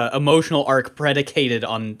 You've had an emotional arc predicated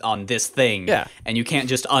on this thing, and you can't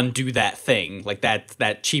just undo that thing. Like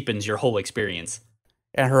that cheapens your whole experience.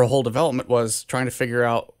 And her whole development was trying to figure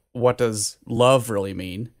out what does love really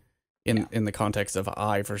mean in the context of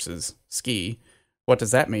I versus Ski. What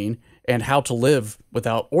does that mean? And how to live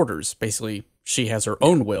without orders. Basically, she has her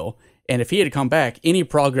own will. And if he had come back, any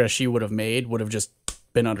progress she would have made would have just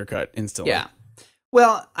been undercut instantly. Yeah.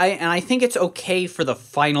 Well, I think it's okay for the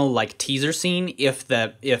final like teaser scene if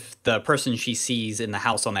the person she sees in the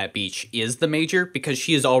house on that beach is the Major, because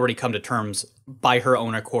she has already come to terms by her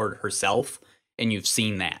own accord herself, and you've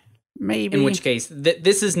seen that. Maybe. In which case,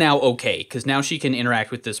 this is now okay, because now she can interact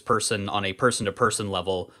with this person on a person-to-person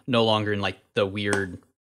level, no longer in like the weird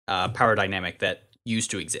power dynamic that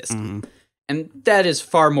used to exist. Mm-hmm. And that is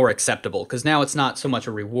far more acceptable, because now it's not so much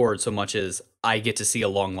a reward so much as I get to see a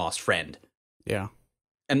long-lost friend. Yeah.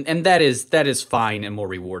 And that is fine and more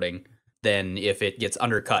rewarding than if it gets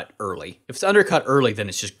undercut early. If it's undercut early, then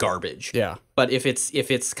it's just garbage. Yeah. But if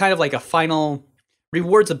it's kind of like a final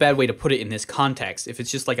reward's a bad way to put it in this context. If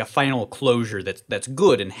it's just like a final closure that's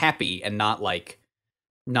good and happy and not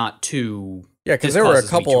too. Yeah, because there were a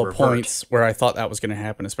couple of points where I thought that was going to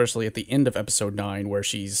happen, especially at the end of episode 9, where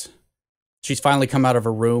she's finally come out of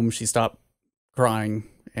her room, she stopped crying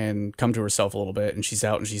and come to herself a little bit, and she's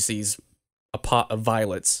out and she sees a pot of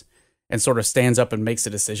violets and sort of stands up and makes a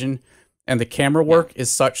decision. And the camera work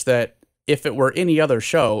is such that if it were any other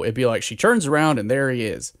show, it'd be like she turns around and there he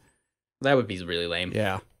is. That would be really lame.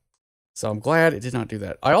 Yeah. So I'm glad it did not do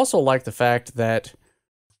that. I also like the fact that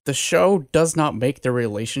the show does not make the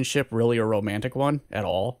relationship really a romantic one at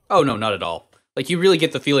all. Oh, no, not at all. Like, you really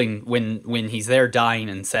get the feeling when he's there dying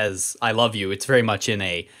and says, I love you, it's very much in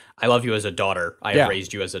a, I love you as a daughter, I have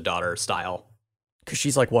raised you as a daughter style. Because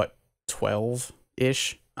she's like, what,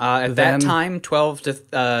 12-ish? At that time, 12 to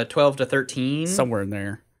 13? Somewhere in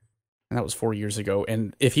there. And that was 4 years ago.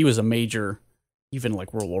 And if he was a major, even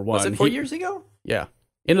like World War I. Was it 4 years ago? Yeah.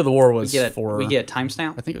 End of the war was we get a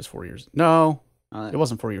timestamp? I think it was 4 years. No, it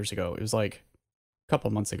wasn't 4 years ago. It was like a couple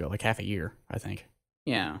of months ago, like half a year, I think.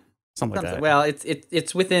 Yeah. Something like that. Well,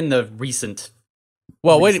 it's within the recent...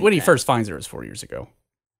 Well, when he first finds her, it was 4 years ago.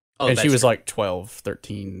 Oh, and she was like 12,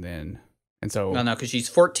 13 then. And so... No, because she's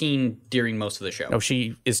 14 during most of the show. No,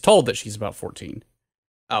 she is told that she's about 14.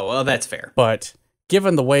 Oh, well, that's fair. But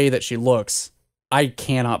given the way that she looks, I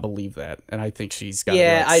cannot believe that. And I think she's got to be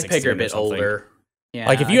like I'd pick her a 16 bit or something. older. Yeah,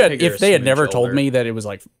 like if they had never told me that it was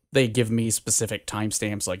like they give me specific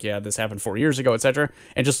timestamps, like this happened 4 years ago, etc.,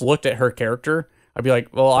 and just looked at her character, I'd be like,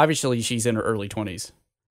 well, obviously she's in her early 20s.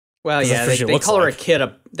 Well, yeah, they color a kid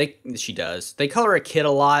she does. They color a kid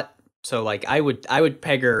a lot, so like I would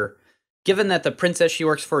peg her. Given that the princess she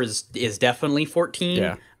works for is definitely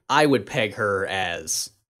 14, I would peg her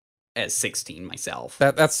as 16 myself.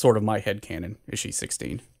 That's sort of my headcanon. Is she's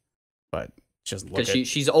 16? But she doesn't look it.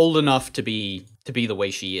 She's old enough to be the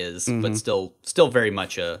way she is, but still very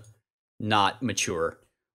much not mature.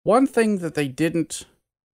 One thing that they didn't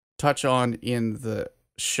touch on in the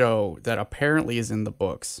show that apparently is in the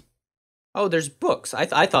books. Oh, there's books.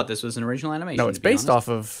 I thought this was an original animation. No, it's based off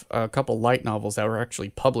of a couple light novels that were actually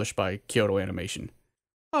published by Kyoto Animation.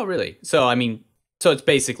 Oh, really? So, I mean, so it's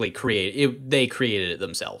basically they created it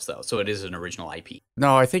themselves, though, so it is an original IP.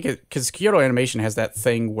 No, I think because Kyoto Animation has that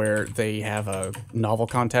thing where they have a novel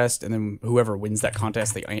contest, and then whoever wins that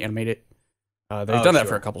contest, they animate it. They've done that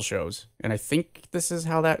for a couple shows, and I think this is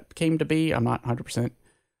how that came to be. I'm not 100%.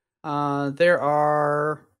 There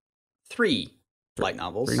are three light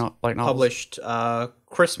novels. Light novels. Published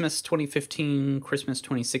Christmas 2015, Christmas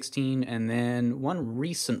 2016, and then one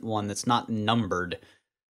recent one that's not numbered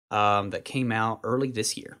that came out early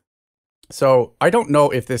this year. So I don't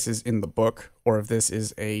know if this is in the book or if this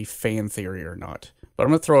is a fan theory or not, but I'm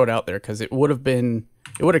going to throw it out there because it would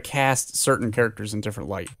have cast certain characters in different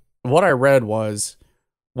light. What I read was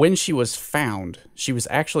when she was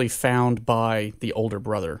actually found by the older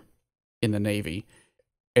brother in the Navy,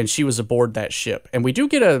 and she was aboard that ship. And we do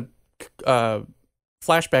get a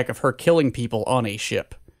flashback of her killing people on a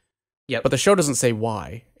ship. Yep. But the show doesn't say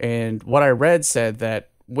why. And what I read said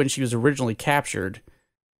that when she was originally captured,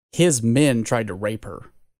 his men tried to rape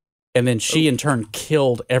her. And then she in turn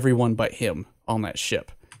killed everyone but him on that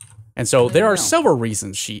ship. And so there are several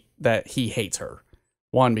reasons that he hates her.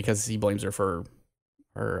 One, because he blames her for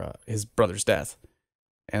his brother's death.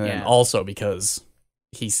 And then also because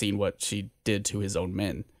he's seen what she did to his own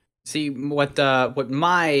men. See, what I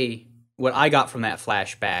got from that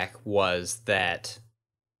flashback was that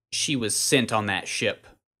she was sent on that ship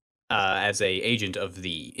as a agent of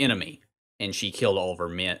the enemy, and she killed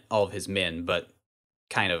all of his men, but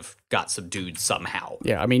kind of got subdued somehow.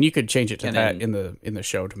 Yeah, I mean, you could change it to that in the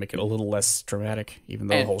show to make it a little less dramatic, even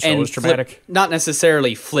though the whole show is dramatic. Not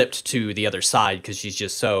necessarily flipped to the other side, because she's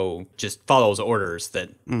just follows orders that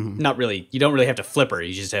not really. You don't really have to flip her.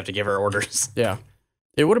 You just have to give her orders. Yeah,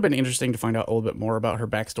 it would have been interesting to find out a little bit more about her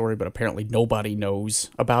backstory, but apparently nobody knows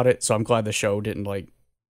about it. So I'm glad the show didn't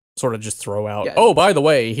sort of just throw out. Yeah. Oh, by the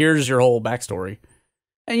way, here's your whole backstory.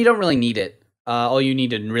 And you don't really need it. All you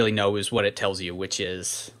need to really know is what it tells you, which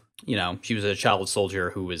is, she was a child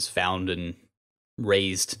soldier who was found and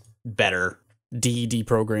raised better.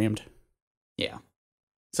 Deprogrammed. Yeah.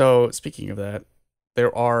 So, speaking of that,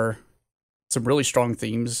 there are some really strong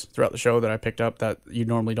themes throughout the show that I picked up that you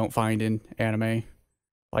normally don't find in anime.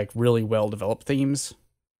 Like, really well-developed themes.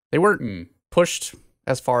 They weren't pushed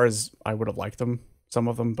as far as I would have liked them, some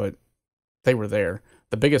of them, but they were there.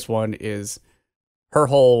 The biggest one is her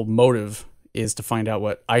whole motive is to find out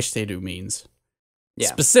what Aishiteru means. Yeah.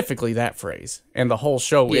 Specifically that phrase. And the whole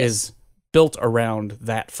show is built around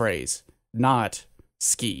that phrase, not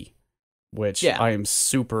ski, which I am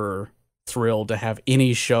super thrilled to have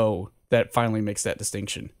any show that finally makes that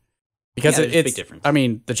distinction. Because it's a big difference. I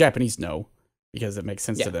mean, the Japanese know because it makes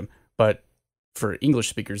sense to them, but for English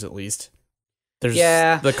speakers at least, there's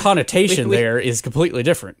the connotation there is completely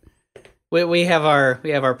different. We have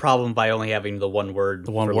our problem by only having the one word.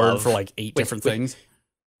 The one for word love, for like 8 different things.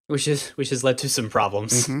 which has led to some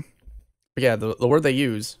problems. Mm-hmm. But yeah, the word they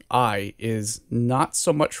use, I, is not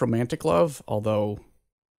so much romantic love, although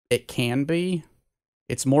it can be.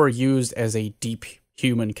 It's more used as a deep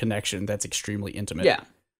human connection that's extremely intimate. Yeah.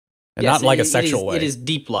 And not like a sexual way. It is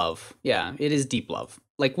deep love. Yeah, it is deep love.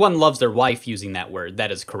 Like, one loves their wife using that word.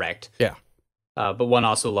 That is correct. Yeah. But one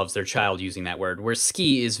also loves their child using that word. Where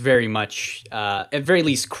ski is very much, at very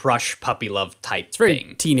least, crush puppy love type It's very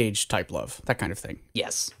thing. teenage type love, that kind of thing.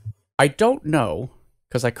 Yes. I don't know,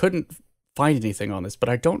 because I couldn't find anything on this, but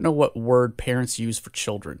I don't know what word parents use for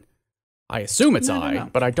children. I assume it's I,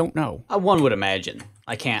 but I don't know. One would imagine.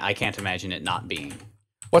 I can't imagine it not being.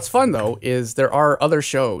 What's fun, though, is there are other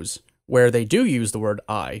shows where they do use the word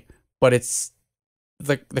I, but it's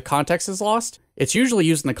the context is lost. It's usually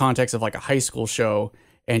used in the context of like a high school show,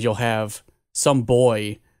 and you'll have some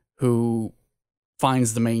boy who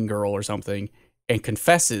finds the main girl or something and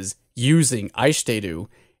confesses using I stehe du,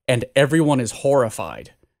 and everyone is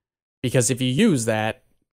horrified. Because if you use that,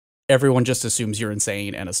 everyone just assumes you're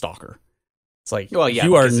insane and a stalker. It's like, well, yeah,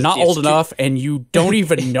 you are not old enough and you don't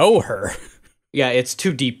even know her. Yeah, it's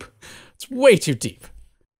too deep. It's way too deep.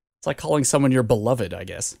 It's like calling someone your beloved, I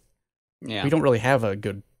guess. Yeah. We don't really have a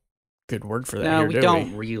good word for that no, here, we do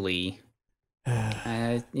don't really.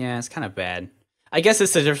 Yeah, it's kind of bad. I guess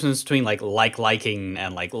it's the difference between liking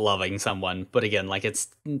and like loving someone, but again, like it's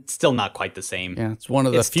still not quite the same. Yeah, it's one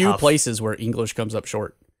of the few places where English comes up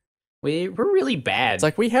short. We're really bad. It's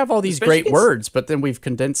like we have all these great words, but then we've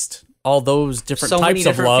condensed all those different types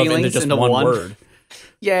of love into just one word.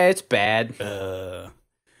 Yeah, it's bad.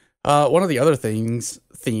 One of the other themes,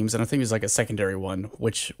 and I think it was like a secondary one,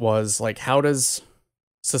 which was like, how does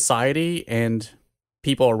society and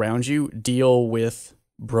people around you deal with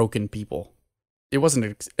broken people? It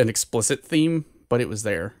wasn't an explicit theme, but it was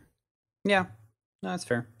there. Yeah, no, that's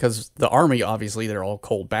fair. Because the army, obviously, they're all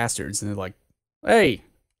cold bastards, and they're like, hey,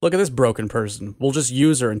 look at this broken person. We'll just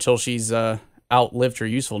use her until she's outlived her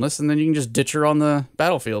usefulness, and then you can just ditch her on the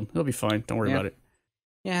battlefield. It'll be fine. Don't worry about it.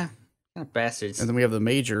 Yeah, kind of bastards. And then we have the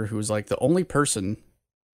major, who's like the only person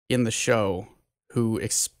in the show who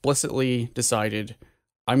explicitly decided,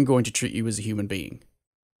 I'm going to treat you as a human being.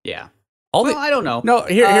 Yeah. I don't know. No,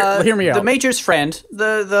 hear me out. The major's friend,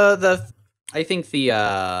 I think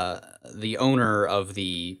the owner of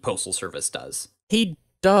the postal service does. He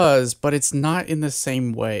does, but it's not in the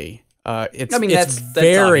same way. It's that's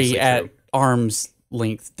very at arm's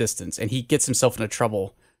length distance, and he gets himself into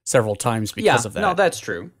trouble several times because of that. No, that's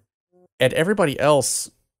true. And everybody else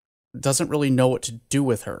doesn't really know what to do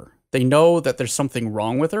with her. They know that there's something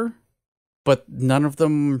wrong with her, but none of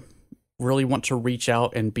them really want to reach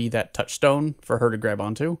out and be that touchstone for her to grab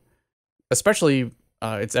onto. Especially,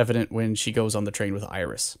 it's evident when she goes on the train with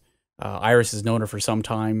Iris. Iris has known her for some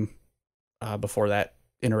time before that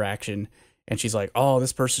interaction, and she's like, oh,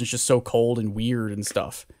 this person's just so cold and weird and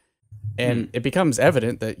stuff. And it becomes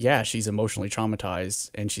evident that, yeah, she's emotionally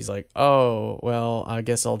traumatized, and she's like, oh, well, I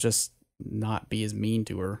guess I'll just not be as mean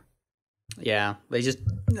to her. Yeah,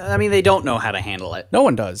 they don't know how to handle it. No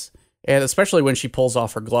one does. And especially when she pulls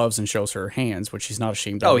off her gloves and shows her hands, which she's not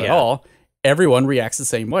ashamed of at all, everyone reacts the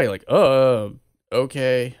same way. Like,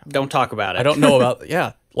 okay. Don't talk about it. I don't know about,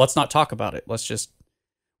 let's not talk about it. Let's just,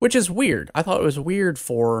 which is weird. I thought it was weird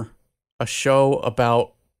for a show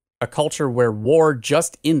about a culture where war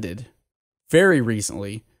just ended very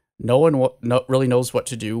recently. No one really knows what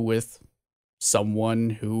to do with someone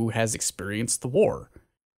who has experienced the war.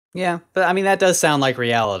 Yeah, but that does sound like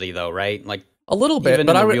reality, though, right? Like, a little bit,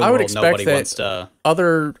 but I would expect that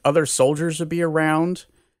other soldiers would be around,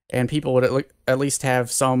 and people would at least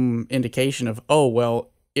have some indication of, oh,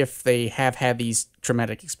 well, if they have had these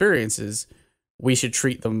traumatic experiences, we should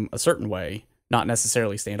treat them a certain way, not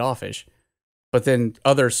necessarily standoffish. But then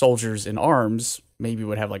other soldiers in arms maybe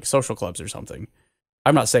would have like social clubs or something.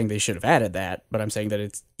 I'm not saying they should have added that, but I'm saying that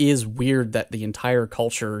it is weird that the entire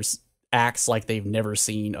culture acts like they've never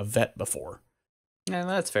seen a vet before. Yeah,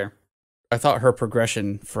 that's fair. I thought her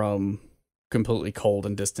progression from completely cold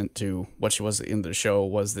and distant to what she was in the show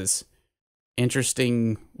was this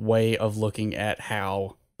interesting way of looking at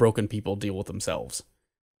how broken people deal with themselves.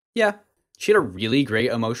 Yeah. She had a really great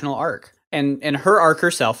emotional arc. And her arc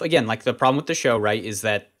herself, again, like the problem with the show, right, is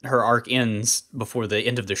that her arc ends before the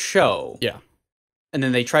end of the show. Yeah. And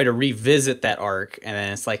then they try to revisit that arc, and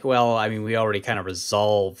then it's like, well, we already kind of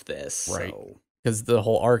resolved this. Right. Because the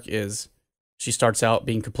whole arc is she starts out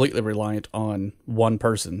being completely reliant on one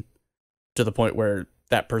person to the point where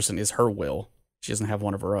that person is her will. She doesn't have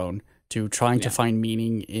one of her own, to trying to find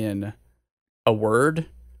meaning in a word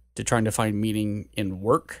to trying to find meaning in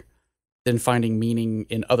work, then finding meaning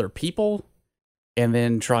in other people, and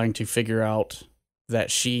then trying to figure out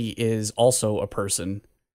that she is also a person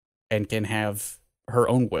and can have her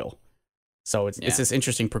own will. So it's this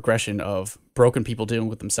interesting progression of broken people dealing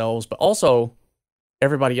with themselves, but also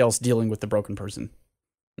everybody else dealing with the broken person.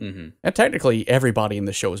 Mm-hmm. And technically, everybody in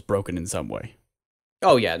the show is broken in some way.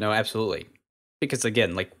 Oh, yeah, no, absolutely. Because,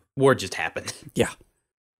 again, like, war just happened. Yeah.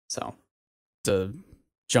 So. To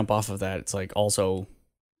jump off of that, it's like also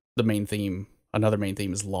the main theme, another main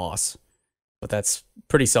theme is loss. But that's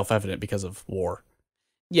pretty self-evident because of war.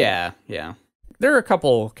 Yeah, yeah. There are a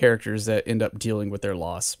couple characters that end up dealing with their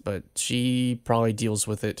loss, but she probably deals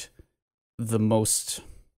with it the most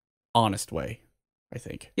honest way, I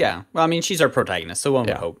think. Yeah. Well, I mean, she's our protagonist, so one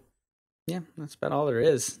would hope. Yeah, that's about all there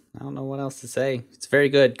is. I don't know what else to say. It's very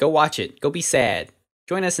good. Go watch it. Go be sad.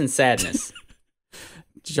 Join us in sadness.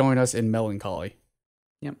 Join us in melancholy.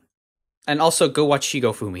 Yep. And also go watch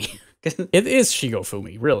Shigofumi. It is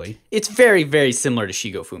Shigofumi, really. It's very, very similar to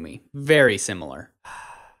Shigofumi. Very similar.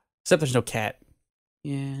 Except there's no cat.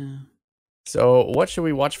 Yeah. So, what should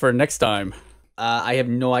we watch for next time? I have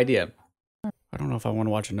no idea. I don't know if I want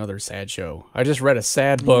to watch another sad show. I just read a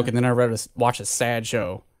sad book, and then I watched a sad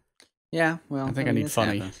show. Yeah, well, I think I need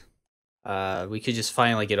funny. We could just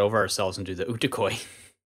finally get over ourselves and do the Utakoi.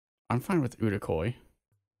 I'm fine with Utakoi.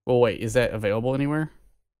 Well, wait, is that available anywhere?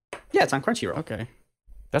 Yeah, it's on Crunchyroll. Okay.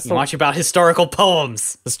 That's watch about historical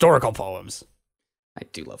poems. Historical poems. I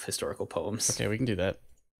do love historical poems. Okay, we can do that.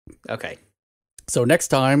 Okay. So next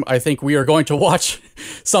time, I think we are going to watch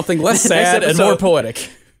something less sad and more poetic.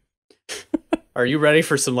 Are you ready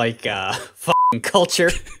for some, like, fucking culture?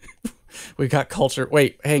 We got culture.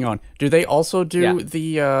 Wait, hang on. Do they also do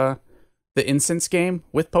the incense game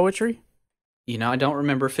with poetry? You know, I don't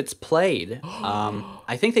remember if it's played.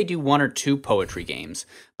 I think they do 1 or 2 poetry games,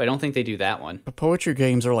 but I don't think they do that one. But poetry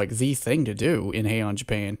games are like the thing to do in Heian,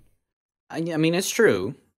 Japan. I mean, it's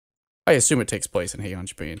true. I assume it takes place in Heian,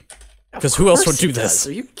 Japan. Because who else would do this?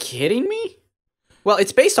 Are you kidding me? Well,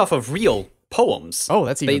 it's based off of real poems. Oh,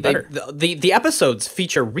 that's even better. The episodes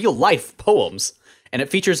feature real life poems, and it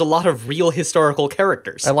features a lot of real historical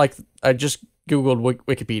characters. I just Googled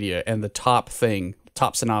Wikipedia, and the top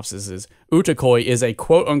synopsis is Utakoi is a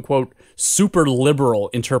quote-unquote super liberal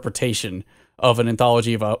interpretation of an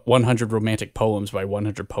anthology of 100 romantic poems by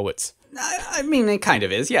 100 poets. I mean, it kind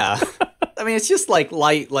of is, yeah. I mean, it's just like,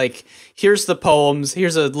 here's the poems,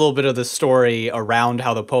 here's a little bit of the story around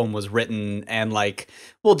how the poem was written, and, like,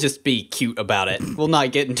 we'll just be cute about it. We'll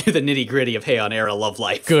not get into the nitty-gritty of Heian era love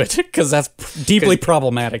life. Good, because that's deeply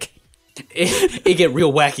problematic. It get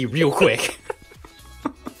real wacky real quick.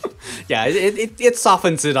 Yeah, it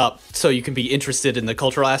softens it up so you can be interested in the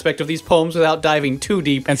cultural aspect of these poems without diving too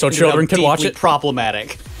deep. And so children can watch it?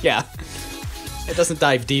 Problematic. Yeah. It doesn't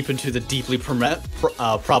dive deep into the deeply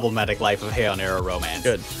problematic life of Heian-era romance.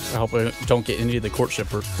 Good. I hope we don't get into the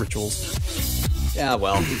courtship rituals. Yeah,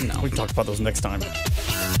 well, no. We can talk about those next time.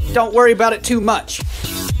 Don't worry about it too much.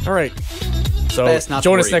 All right. So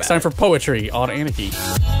join us next time for poetry on Aniki.